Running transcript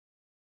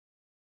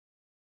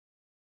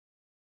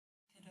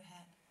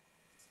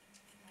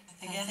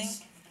I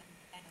guess.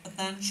 But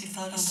then she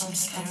felt on some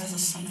stairs or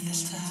something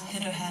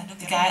hit her head.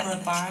 The guy at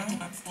the bar,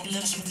 he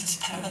lives with his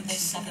parents. They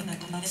sit in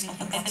it and listen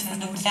to the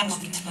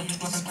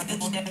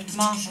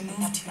mom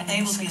moved here.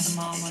 They will be the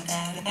mom or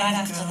dad. Right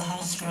after the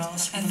house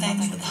girls, I think,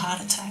 with a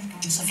heart attack.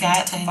 The guy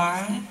at the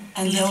bar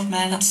and the old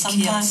man at some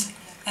point,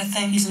 I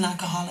think he's an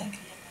alcoholic.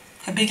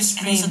 Her biggest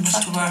dream was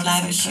to wear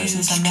live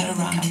shoes I met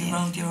around here. You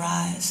rolled your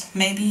eyes.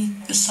 Maybe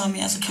you saw me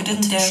as a kid. You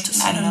didn't dare to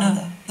say I don't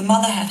know. The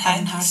mother had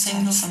had her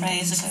single some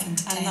days ago,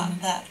 and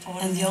not that.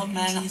 And the old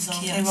man,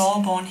 they were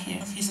all born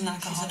here. He's an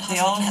alcoholic. They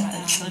all had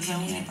their children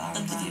here.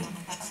 Look with you.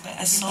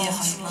 I saw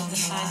how he rolled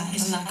his eyes.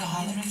 He's an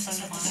alcoholic.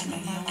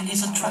 And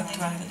he's a truck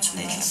driver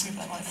today.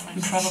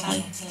 And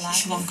probably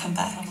she won't come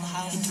back.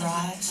 He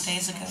drives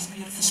days ago.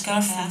 His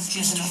girlfriend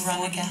used to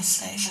run a gas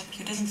station.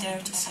 You didn't dare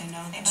to say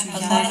no.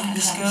 But then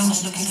this girl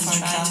was looking for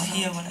a job. To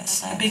hear what I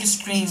said. Her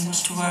biggest dream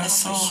was to work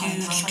for a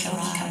huge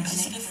clothing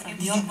company.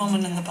 The old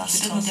woman in the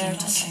bus didn't dare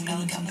to say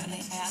no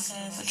company,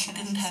 but she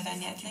didn't have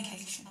any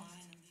education.